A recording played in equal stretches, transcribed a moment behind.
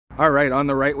All right, on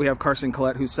the right we have Carson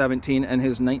Collett, who's 17, and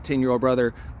his 19-year-old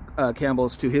brother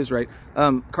Campbell's to his right.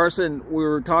 Carson, we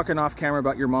were talking off camera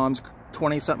about your mom's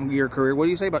 20-something year career. What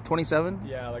do you say, about 27?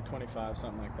 Yeah, like 25,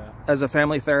 something like that. As a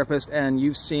family therapist, and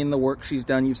you've seen the work she's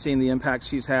done, you've seen the impact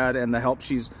she's had and the help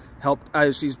she's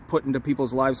put into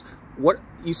people's lives. What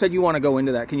you said you want to go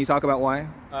into that. Can you talk about why?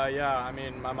 Yeah, I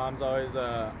mean, my mom's always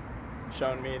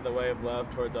shown me the way of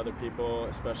love towards other people,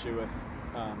 especially with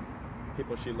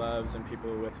people she loves and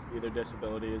people with either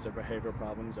disabilities or behavioral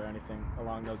problems or anything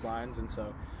along those lines. And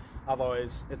so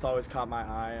it's always caught my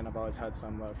eye, and I've always had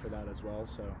some love for that as well.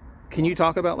 So can you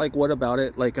talk about, like, what about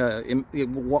it, like,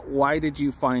 why did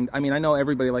you find, I mean, I know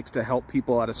everybody likes to help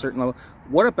people at a certain level.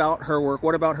 What about her work,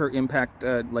 what about her impact,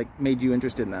 like, made you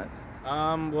interested in that?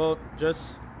 Well,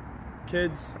 just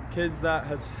kids that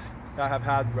have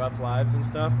had rough lives and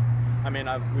stuff. I mean,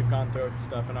 we've gone through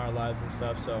stuff in our lives and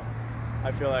stuff, so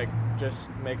I feel like just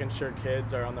making sure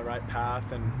kids are on the right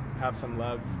path and have some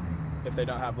love. If they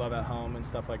don't have love at home and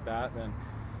stuff like that, then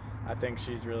I think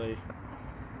she's really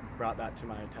brought that to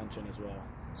my attention as well.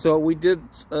 So we did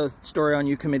a story on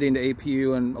you committing to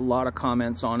APU, and a lot of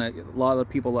comments on it. A lot of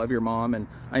people love your mom, and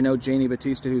I know Janie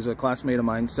Batista, who's a classmate of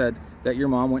mine, said that your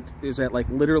mom is at, like,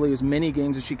 literally as many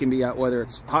games as she can be at, whether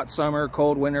it's hot summer,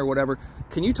 cold winter, whatever.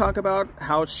 Can you talk about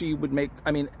how she would make,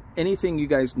 I mean, anything you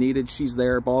guys needed, she's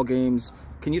there, ball games.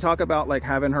 Can you talk about, like,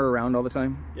 having her around all the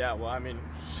time? Yeah, well, I mean,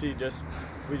 we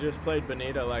just played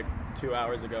Bonita like 2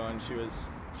 hours ago, and she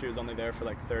was only there for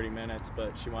like 30 minutes,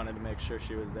 but she wanted to make sure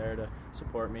she was there to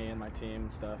support me and my team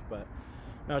and stuff. But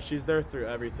no, she's there through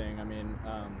everything. I mean,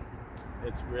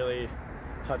 it's really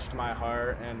touched my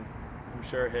heart, and I'm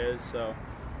sure his. So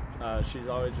she's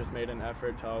always just made an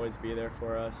effort to always be there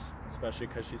for us, especially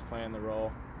because she's playing the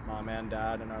role mom and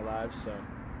dad in our lives. So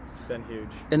it's been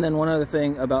huge. And then one other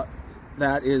thing about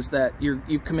that is that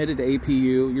you've committed to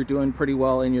APU. You're doing pretty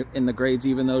well in the grades,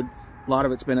 even though a lot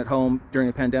of it's been at home during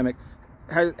the pandemic.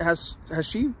 Has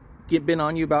she been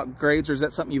on you about grades, or is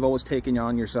that something you've always taken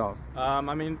on yourself? I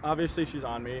mean, obviously she's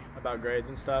on me about grades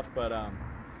and stuff, but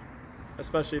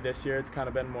especially this year, it's kind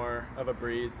of been more of a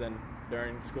breeze than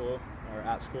during school or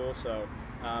at school. So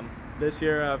this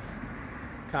year I've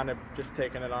kind of just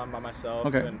taken it on by myself.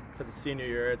 Okay. And because it's senior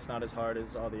year, it's not as hard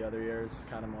as all the other years. It's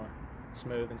kind of more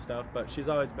smooth and stuff, but she's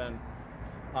always been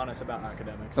honest about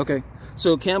academics. Okay.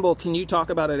 So Campbell, can you talk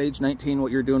about at age 19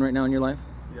 what you're doing right now in your life?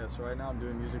 Yeah, so right now I'm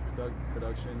doing music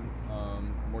production.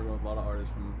 I'm working with a lot of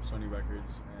artists from Sony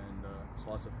Records, and it's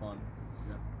lots of fun.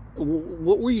 Yeah.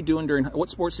 What were you doing what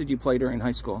sports did you play during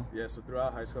high school? Yeah, so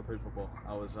throughout high school I played football.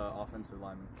 I was offensive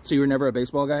lineman. So you were never a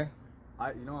baseball guy?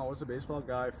 I was a baseball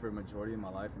guy for a majority of my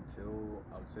life until,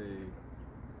 I would say,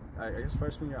 I guess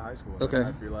freshman year of high school. Okay. I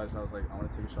realized, I was like, I want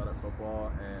to take a shot at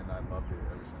football, and I loved it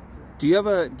ever since. Do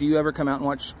Yeah. you ever come out and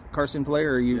watch Carson play,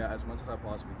 or you? Yeah, as much as I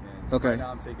possibly can. Okay. Right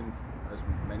now I'm taking as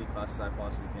many classes as I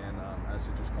possibly can at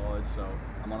Citrus College, so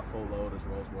I'm on a full load as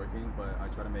well as working, but I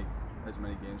try to make as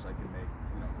many games as I can make,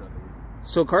 throughout the week.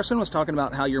 So Carson was talking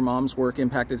about how your mom's work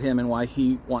impacted him and why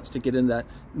he wants to get into that.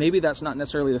 Maybe that's not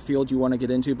necessarily the field you want to get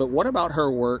into, but what about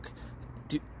her work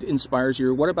inspires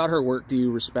you? What about her work do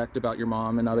you respect about your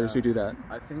mom and others who do that?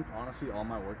 I think, honestly, all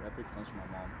my work ethic comes from my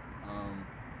mom.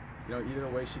 Either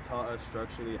way, she taught us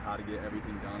structurally how to get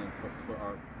everything done and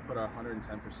put our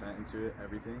 110% into it,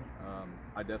 everything.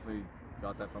 I definitely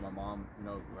got that from my mom.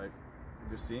 Like,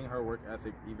 just seeing her work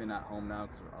ethic even at home now,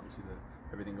 because obviously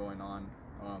everything going on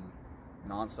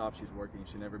non-stop, she's working.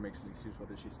 She never makes an excuse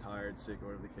whether she's tired, sick,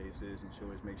 or whatever the case is, and she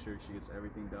always makes sure she gets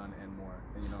everything done and more.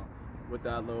 And with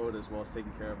that load, as well as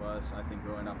taking care of us, I think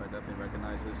growing up I definitely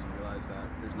recognized this and realized that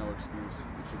there's no excuse.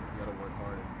 You gotta work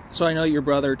hard. So I know your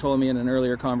brother told me in an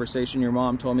earlier conversation, your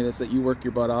mom told me this, that you work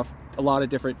your butt off.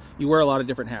 You wear a lot of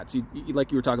different hats. You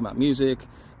like you were talking about music,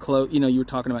 clothes. You were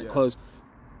talking about clothes.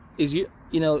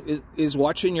 Is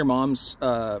watching your mom's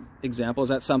example, is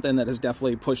that something that has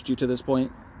definitely pushed you to this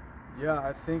point? Yeah,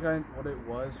 I think what it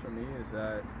was for me is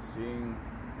that seeing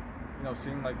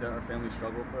like our family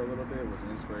struggle for a little bit was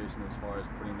an inspiration as far as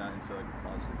putting that into like a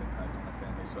positive impact on my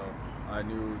family. So I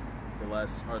knew the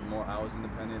more I was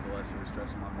independent, the less it was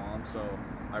stressing my mom. So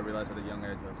I realized at a young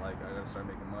age, I was like, I gotta start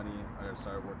making money, I gotta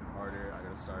start working harder, I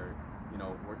gotta start,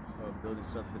 building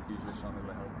stuff for the future, something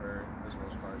to help her as well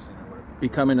as Carson or whatever.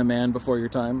 Becoming a man before your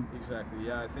time? Exactly,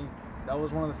 yeah. I think that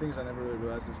was one of the things I never really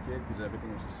realized as a kid, because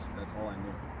everything was just, that's all I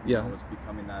knew. Yeah. Was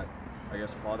becoming that, I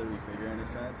guess, fatherly figure in a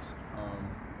sense.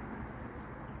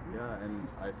 Yeah, and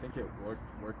I think it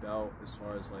worked out as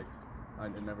far as, like,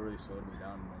 it never really slowed me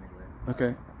down in any way.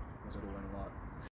 Okay. I was able to learn a lot.